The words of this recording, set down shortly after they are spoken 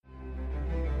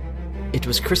It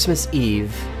was Christmas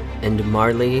Eve, and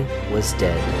Marley was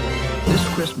dead.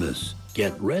 This Christmas,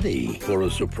 get ready for a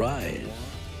surprise.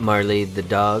 Marley the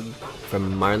dog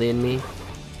from Marley and Me.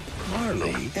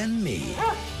 Marley and Me.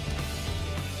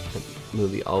 That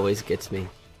movie always gets me.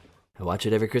 I watch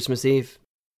it every Christmas Eve.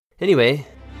 Anyway,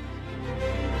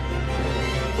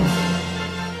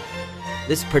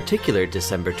 this particular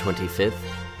December 25th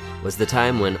was the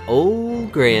time when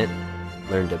old Grant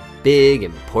learned a big,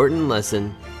 important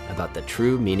lesson about the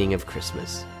true meaning of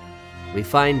Christmas. We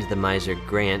find the miser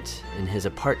Grant in his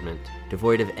apartment,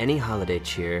 devoid of any holiday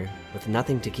cheer, with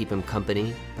nothing to keep him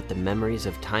company but the memories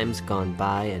of times gone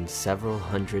by and several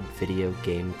hundred video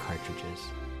game cartridges.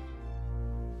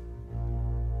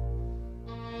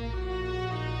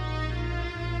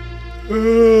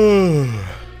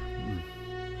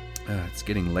 It's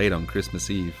getting late on Christmas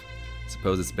Eve. I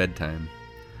suppose it's bedtime.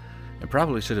 I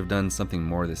probably should have done something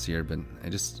more this year, but I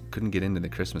just couldn't get into the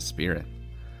Christmas spirit.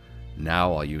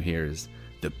 Now all you hear is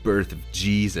the birth of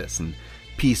Jesus and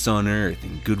peace on earth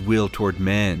and goodwill toward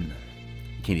men.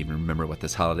 I can't even remember what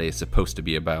this holiday is supposed to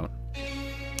be about.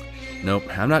 Nope,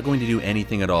 I'm not going to do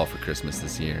anything at all for Christmas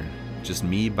this year. Just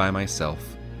me by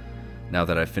myself. Now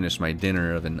that I've finished my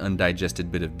dinner of an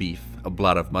undigested bit of beef, a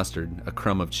blot of mustard, a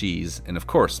crumb of cheese, and of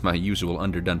course my usual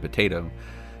underdone potato,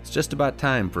 it's just about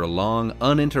time for a long,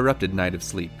 uninterrupted night of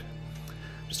sleep.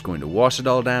 Just going to wash it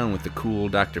all down with the cool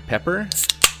Dr. Pepper,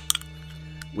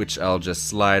 which I'll just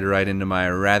slide right into my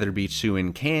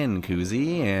rather-be-chewing can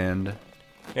koozie, and...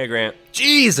 Hey, Grant.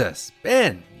 Jesus!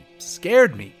 Ben, you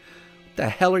scared me. What the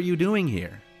hell are you doing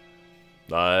here?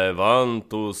 I want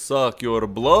to suck your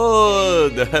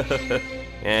blood.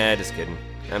 Just kidding.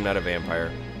 I'm not a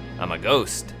vampire. I'm a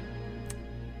ghost.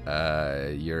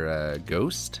 You're a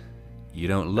ghost? You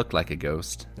don't look like a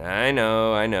ghost. I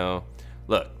know.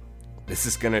 Look, this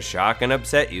is gonna shock and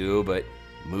upset you, but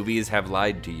movies have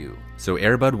lied to you. So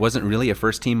Air Bud wasn't really a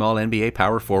first-team All-NBA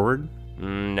power forward?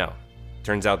 No.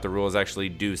 Turns out the rules actually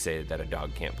do say that a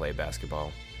dog can't play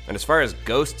basketball. And as far as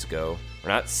ghosts go, we're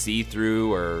not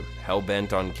see-through or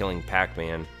hell-bent on killing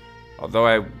Pac-Man. Although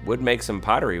I would make some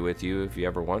pottery with you if you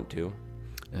ever want to.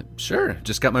 Sure,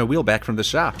 just got my wheel back from the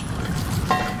shop.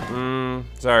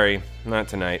 Sorry, not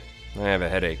tonight. I have a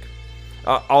headache.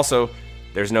 Also,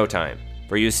 there's no time.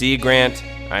 For you see, Grant,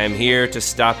 I am here to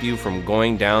stop you from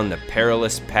going down the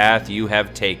perilous path you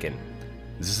have taken.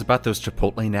 Is this about those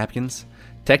Chipotle napkins?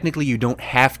 Technically, you don't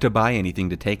have to buy anything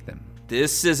to take them.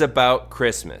 This is about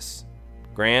Christmas.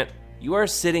 Grant, you are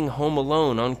sitting home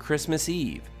alone on Christmas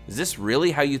Eve. Is this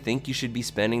really how you think you should be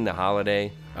spending the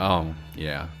holiday? Oh,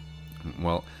 yeah.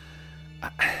 Well,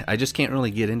 I just can't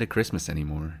really get into Christmas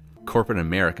anymore. Corporate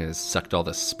America has sucked all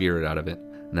the spirit out of it.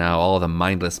 Now all the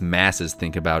mindless masses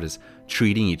think about is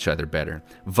treating each other better,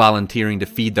 volunteering to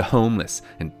feed the homeless,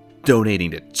 and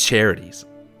donating to charities.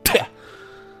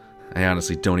 I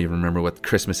honestly don't even remember what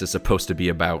Christmas is supposed to be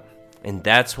about. And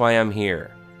that's why I'm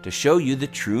here, to show you the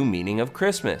true meaning of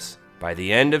Christmas. By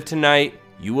the end of tonight,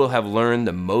 you will have learned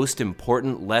the most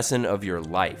important lesson of your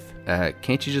life.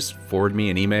 Can't you just forward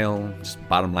me an email? Just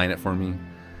bottom line it for me?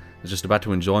 I was just about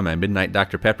to enjoy my midnight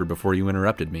Dr. Pepper before you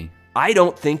interrupted me. I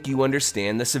don't think you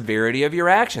understand the severity of your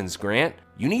actions, Grant.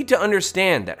 You need to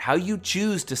understand that how you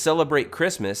choose to celebrate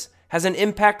Christmas has an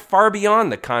impact far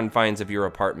beyond the confines of your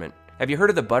apartment. Have you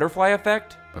heard of the butterfly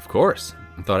effect? Of course.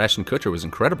 I thought Ashton Kutcher was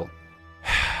incredible.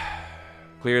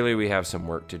 Clearly we have some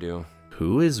work to do.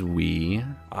 Who is we?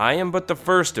 I am but the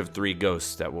first of 3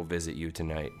 ghosts that will visit you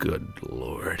tonight. Good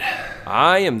Lord.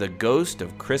 I am the ghost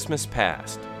of Christmas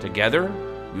past. Together,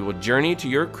 we will journey to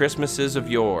your Christmases of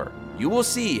yore. You will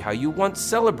see how you once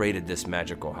celebrated this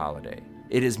magical holiday.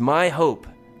 It is my hope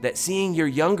that seeing your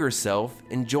younger self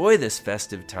enjoy this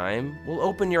festive time will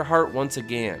open your heart once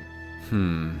again.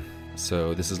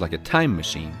 So this is like a time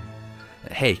machine.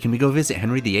 Hey, can we go visit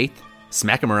Henry VIII?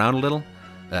 Smack him around a little?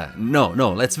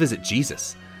 No, let's visit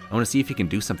Jesus. I want to see if he can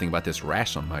do something about this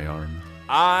rash on my arm.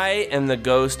 I am the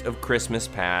ghost of Christmas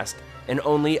past, and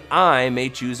only I may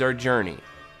choose our journey.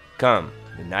 Come,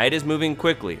 the night is moving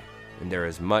quickly, and there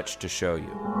is much to show you.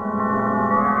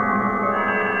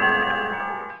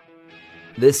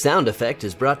 This sound effect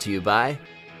is brought to you by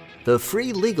the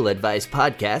free legal advice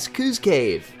podcast, Coos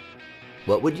Cave.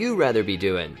 What would you rather be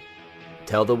doing?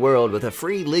 Tell the world with a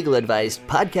free legal advice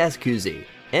podcast koozie.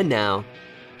 And now,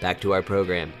 back to our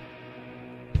program.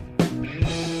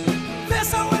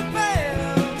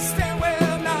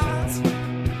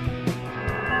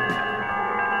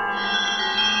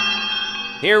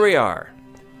 Here we are,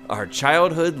 our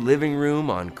childhood living room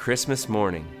on Christmas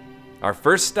morning. Our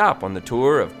first stop on the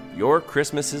tour of your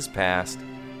Christmases past.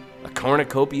 A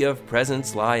cornucopia of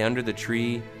presents lie under the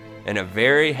tree. and a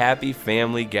very happy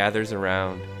family gathers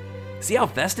around. See how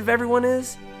festive everyone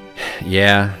is?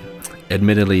 Yeah,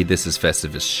 admittedly, this is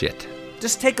festive as shit.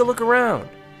 Just take a look around.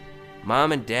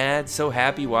 Mom and Dad so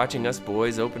happy watching us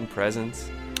boys open presents.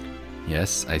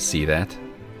 Yes, I see that.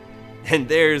 And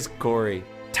there's Corey.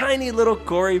 Tiny little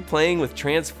Corey playing with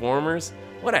Transformers.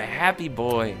 What a happy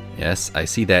boy. Yes, I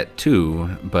see that too,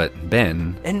 but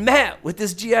Ben... And Matt with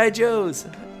his G.I. Joes.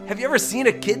 Have you ever seen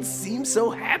a kid seem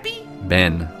so happy?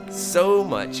 Ben. So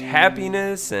much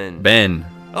happiness and... Ben.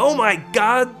 Oh my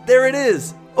God, there it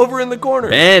is. Over in the corner.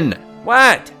 Ben!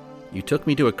 What? You took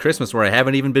me to a Christmas where I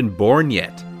haven't even been born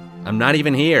yet. I'm not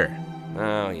even here.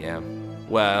 Oh, yeah.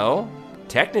 Well,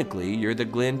 technically, you're the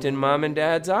glint in Mom and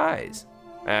Dad's eyes.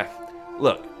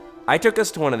 Look, I took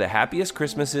us to one of the happiest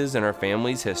Christmases in our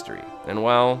family's history. And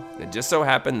well, it just so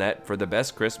happened that for the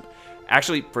best Christmas...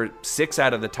 Actually, for 6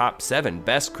 out of the top 7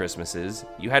 best Christmases,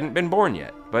 you hadn't been born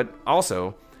yet. But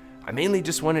also, I mainly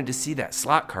just wanted to see that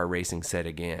slot car racing set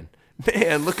again.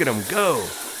 Man, look at them go.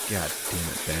 God damn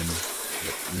it, Ben.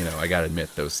 But, you know, I gotta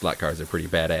admit, those slot cars are pretty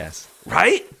badass.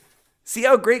 Right? See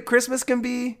how great Christmas can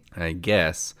be? I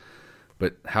guess.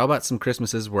 But how about some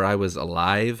Christmases where I was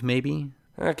alive, maybe?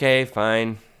 Okay,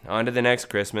 fine. On to the next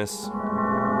Christmas.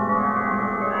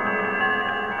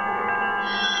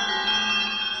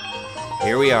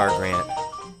 Here we are, Grant.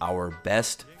 Our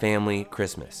best family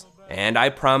Christmas. And I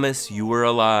promise you were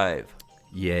alive.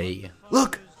 Yay.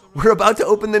 Look, we're about to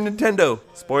open the Nintendo.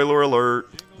 Spoiler alert.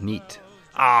 Neat.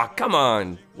 Ah, come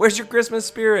on. Where's your Christmas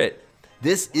spirit?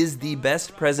 This is the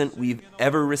best present we've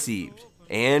ever received.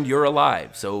 And you're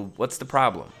alive, so what's the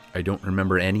problem? I don't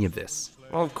remember any of this.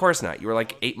 Well, of course not. You were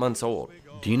like 8 months old.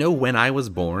 Do you know when I was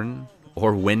born?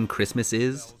 Or when Christmas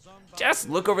is? Just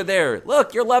look over there.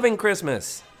 Look, you're loving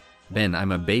Christmas. Ben,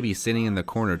 I'm a baby sitting in the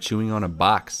corner chewing on a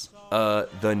box. The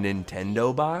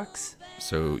Nintendo box?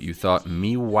 So you thought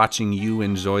me watching you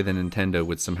enjoy the Nintendo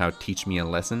would somehow teach me a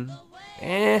lesson?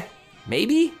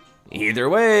 Maybe? Either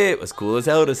way, it was cool as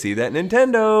hell to see that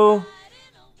Nintendo.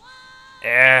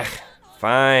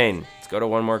 Fine. Let's go to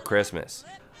one more Christmas.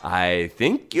 I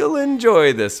think you'll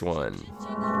enjoy this one.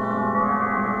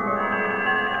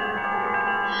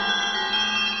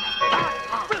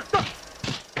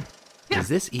 Is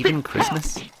this even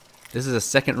Christmas? This is a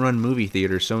second-run movie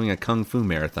theater showing a Kung Fu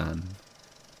marathon.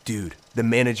 Dude, the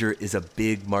manager is a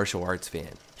big martial arts fan.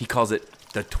 He calls it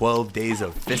the 12 Days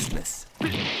of Fistmas.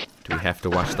 Do we have to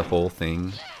watch the whole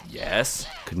thing? Yes.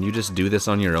 Couldn't you just do this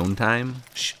on your own time?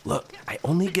 Shh, look, I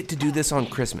only get to do this on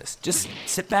Christmas. Just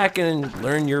sit back and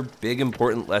learn your big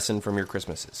important lesson from your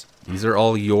Christmases. These are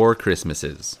all your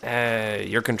Christmases.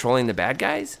 You're controlling the bad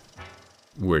guys?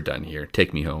 We're done here.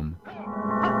 Take me home.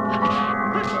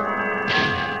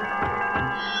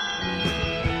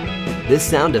 This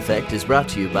sound effect is brought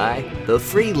to you by the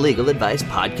free legal advice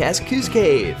podcast Coos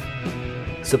Cave.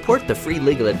 Support the free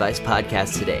legal advice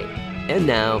podcast today. And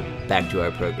now, back to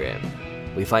our program.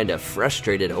 We find a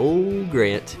frustrated old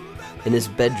Grant in his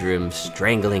bedroom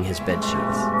strangling his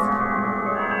bedsheets.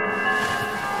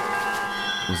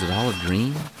 Was it all a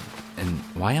dream? And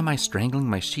why am I strangling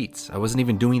my sheets? I wasn't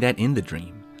even doing that in the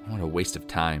dream. What a waste of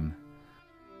time.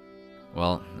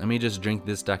 Well, let me just drink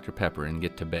this Dr. Pepper and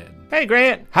get to bed. Hey,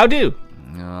 Grant. How do?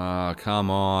 Oh,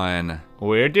 come on.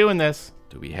 We're doing this.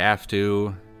 Do we have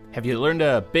to? Have you learned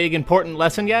a big, important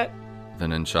lesson yet? The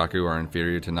Nunchaku are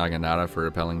inferior to Naginata for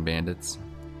repelling bandits?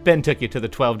 Ben took you to the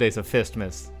 12 Days of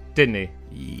Fistmas, didn't he?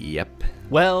 Yep.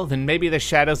 Well, then maybe the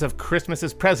shadows of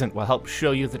Christmas's present will help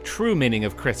show you the true meaning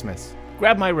of Christmas.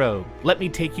 Grab my robe. Let me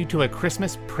take you to a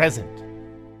Christmas present.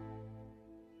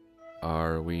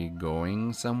 Are we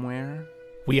going somewhere?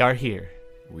 We are here.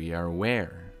 We are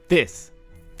where? This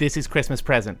is Christmas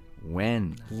present.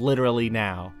 When? Literally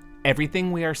now.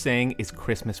 Everything we are saying is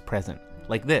Christmas present.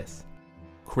 Like this.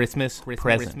 Christmas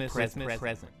present.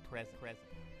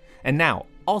 And now,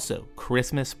 also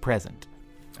Christmas present.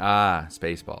 Ah,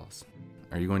 Spaceballs.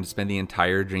 Are you going to spend the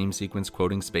entire dream sequence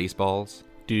quoting Spaceballs?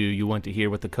 Do you want to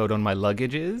hear what the code on my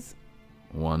luggage is?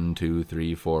 1, 2,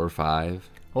 3, 4, 5.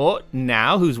 Oh,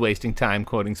 now who's wasting time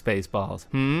quoting Spaceballs?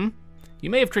 You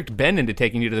may have tricked Ben into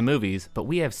taking you to the movies, but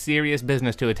we have serious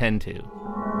business to attend to.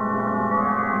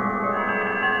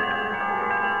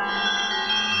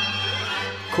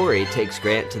 Corey takes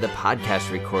Grant to the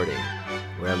podcast recording,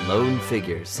 where a lone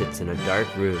figure sits in a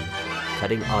dark room,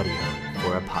 cutting audio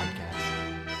for a podcast.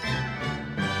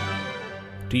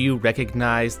 Do you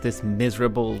recognize this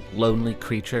miserable, lonely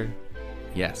creature?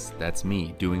 Yes, that's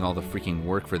me, doing all the freaking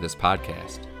work for this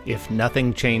podcast. If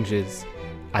nothing changes,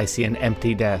 I see an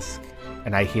empty desk,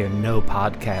 and I hear no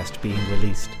podcast being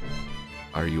released.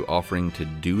 Are you offering to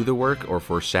do the work or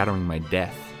foreshadowing my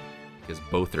death? because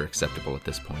both are acceptable at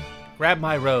this point. Grab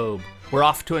my robe. We're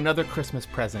off to another Christmas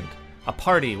present. A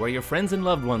party where your friends and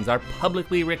loved ones are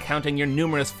publicly recounting your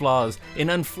numerous flaws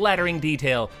in unflattering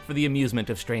detail for the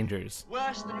amusement of strangers.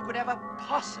 Worse than you could ever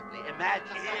possibly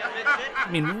imagine. I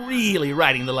mean, really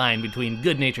riding the line between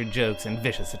good-natured jokes and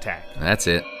vicious attack. That's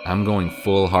it. I'm going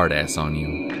full hard ass on you.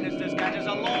 Minister's cat is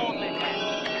a lordly cat.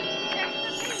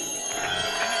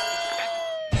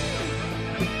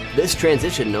 This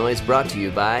transition noise brought to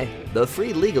you by the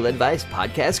free legal advice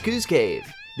podcast Coos Cave,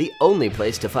 the only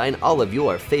place to find all of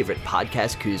your favorite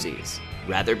podcast koozies.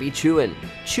 Rather be chewin',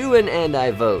 and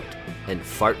I vote, and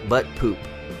fart butt poop.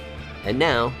 And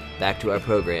now, back to our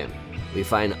program. We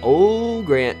find old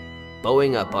Grant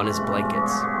bowing up on his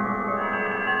blankets.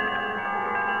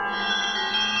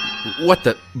 What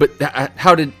the? But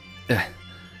how did...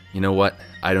 you know what?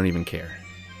 I don't even care.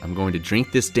 I'm going to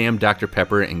drink this damn Dr.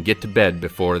 Pepper and get to bed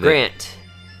before the... Grant,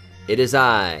 it is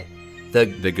I,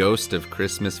 the ghost of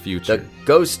Christmas future. The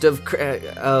ghost of...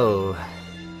 Oh.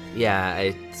 Yeah,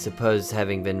 I suppose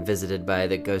having been visited by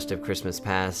the ghost of Christmas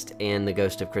past and the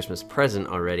ghost of Christmas present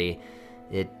already,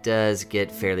 it does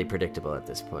get fairly predictable at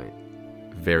this point.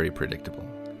 Very predictable.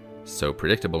 So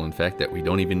predictable, in fact, that we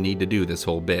don't even need to do this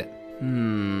whole bit.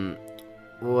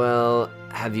 Well,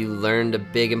 have you learned a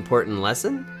big important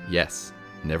lesson? Yes.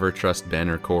 Never trust Ben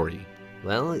or Corey.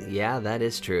 Well, yeah, that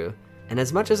is true. And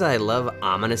as much as I love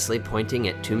ominously pointing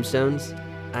at tombstones,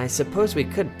 I suppose we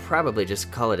could probably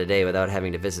just call it a day without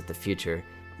having to visit the future.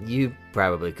 You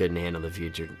probably couldn't handle the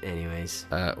future anyways.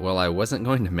 Well, I wasn't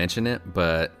going to mention it,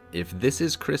 but if this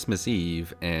is Christmas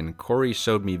Eve and Corey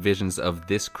showed me visions of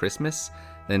this Christmas,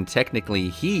 then technically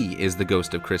he is the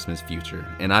ghost of Christmas future,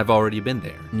 and I've already been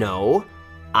there. No,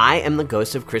 I am the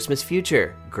ghost of Christmas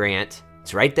future, Grant.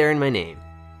 It's right there in my name.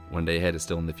 One day ahead is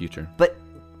still in the future. But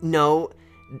no,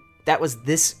 that was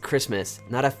this Christmas,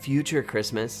 not a future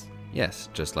Christmas. Yes,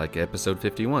 just like episode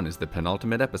 51 is the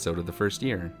penultimate episode of the first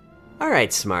year. All right,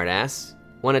 smartass.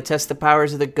 Want to test the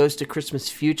powers of the ghost of Christmas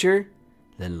future?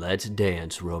 Then let's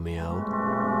dance, Romeo.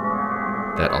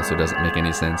 That also doesn't make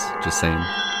any sense, just saying.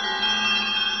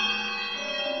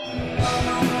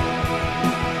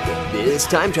 This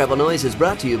time travel noise is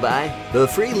brought to you by the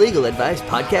free legal advice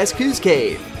podcast Coos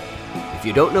Cave. If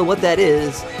you don't know what that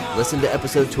is, listen to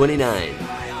episode 29.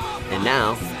 And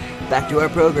now, back to our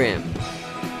program.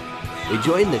 We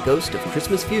join the ghost of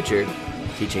Christmas future,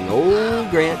 teaching old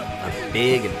Grant a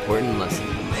big important lesson.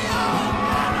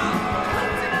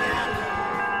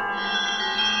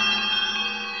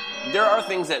 There are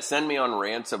things that send me on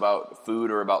rants about food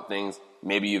or about things.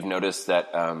 Maybe you've noticed that,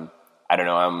 I don't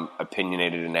know, I'm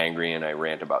opinionated and angry and I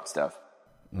rant about stuff.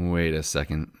 Wait a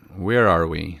second. Where are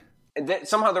we?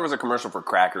 Somehow there was a commercial for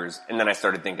crackers, and then I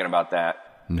started thinking about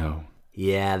that. No.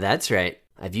 Yeah, that's right.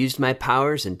 I've used my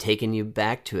powers and taken you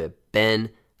back to a Ben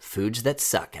Foods That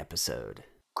Suck episode.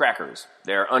 Crackers.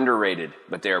 They're underrated,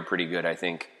 but they're pretty good, I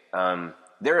think.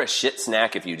 They're a shit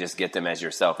snack if you just get them as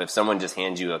yourself. If someone just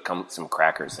hands you some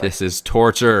crackers. This is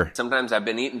torture. Sometimes I've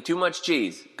been eating too much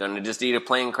cheese. Gonna just eat a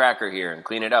plain cracker here and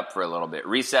clean it up for a little bit.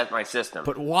 Reset my system.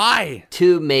 But why?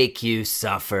 To make you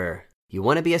suffer. You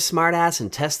want to be a smartass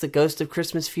and test the ghost of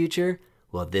Christmas future?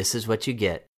 Well, this is what you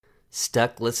get.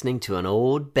 Stuck listening to an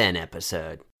old Ben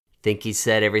episode. Think he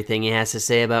said everything he has to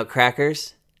say about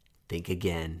crackers? Think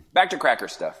again. Back to cracker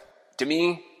stuff. To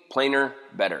me, plainer,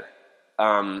 better.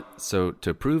 So,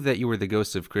 to prove that you were the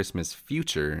ghost of Christmas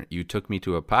future, you took me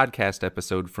to a podcast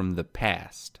episode from the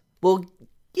past. Well,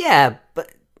 yeah,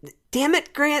 but damn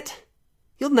it, Grant.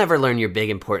 You'll never learn your big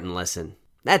important lesson.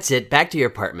 That's it, back to your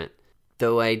apartment.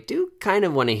 Though I do kind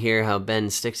of want to hear how Ben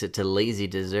sticks it to lazy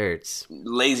desserts.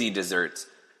 Lazy desserts.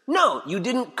 No, you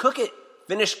didn't cook it.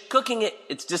 Finish cooking it.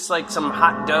 It's just like some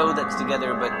hot dough that's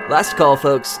together, but... Last call,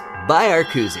 folks. Buy our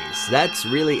koozies. That's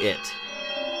really it.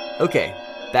 Okay,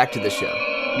 back to the show.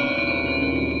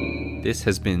 This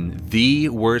has been the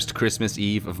worst Christmas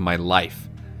Eve of my life.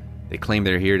 They claim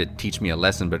they're here to teach me a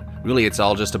lesson, but really it's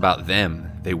all just about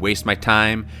them. They waste my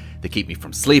time. They keep me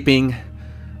from sleeping.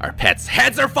 Our pets'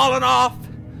 heads are falling off!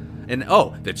 And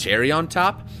oh, the cherry on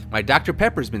top? My Dr.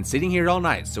 Pepper's been sitting here all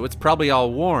night, so it's probably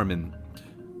all warm and...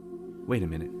 Wait a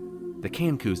minute. The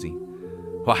can koozie.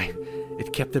 Why,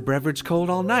 it kept the beverage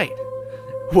cold all night.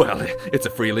 Well, it's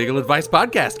a free legal advice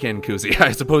podcast can koozie.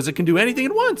 I suppose it can do anything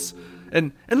at once.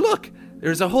 And look,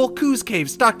 there's a whole Coos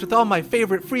Cave stocked with all my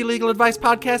favorite free legal advice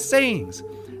podcast sayings.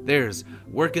 There's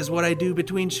work is what I do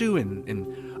between chewing,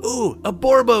 and ooh, a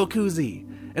Borbo koozie.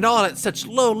 And all at such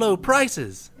low, low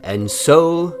prices. And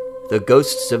so, the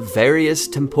ghosts of various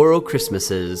temporal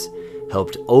Christmases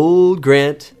helped old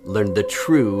Grant learn the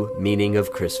true meaning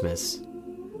of Christmas.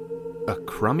 A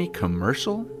crummy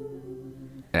commercial?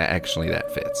 Actually,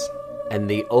 that fits. And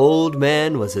the old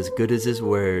man was as good as his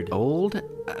word. Old?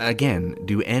 Again,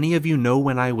 do any of you know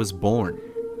when I was born?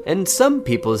 And some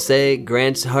people say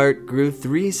Grant's heart grew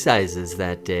 3 sizes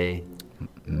that day.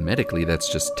 Medically, that's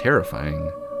just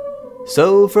terrifying.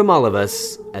 So, from all of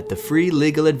us at the Free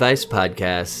Legal Advice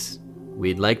Podcast,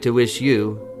 we'd like to wish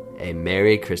you a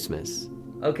Merry Christmas.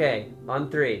 Okay, on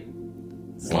 3.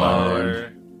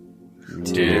 1,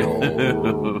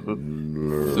 2,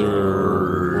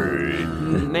 3.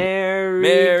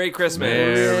 Merry Christmas.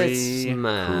 Merry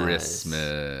Christmas.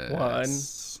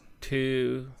 Christmas. 1,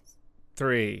 2,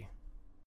 3.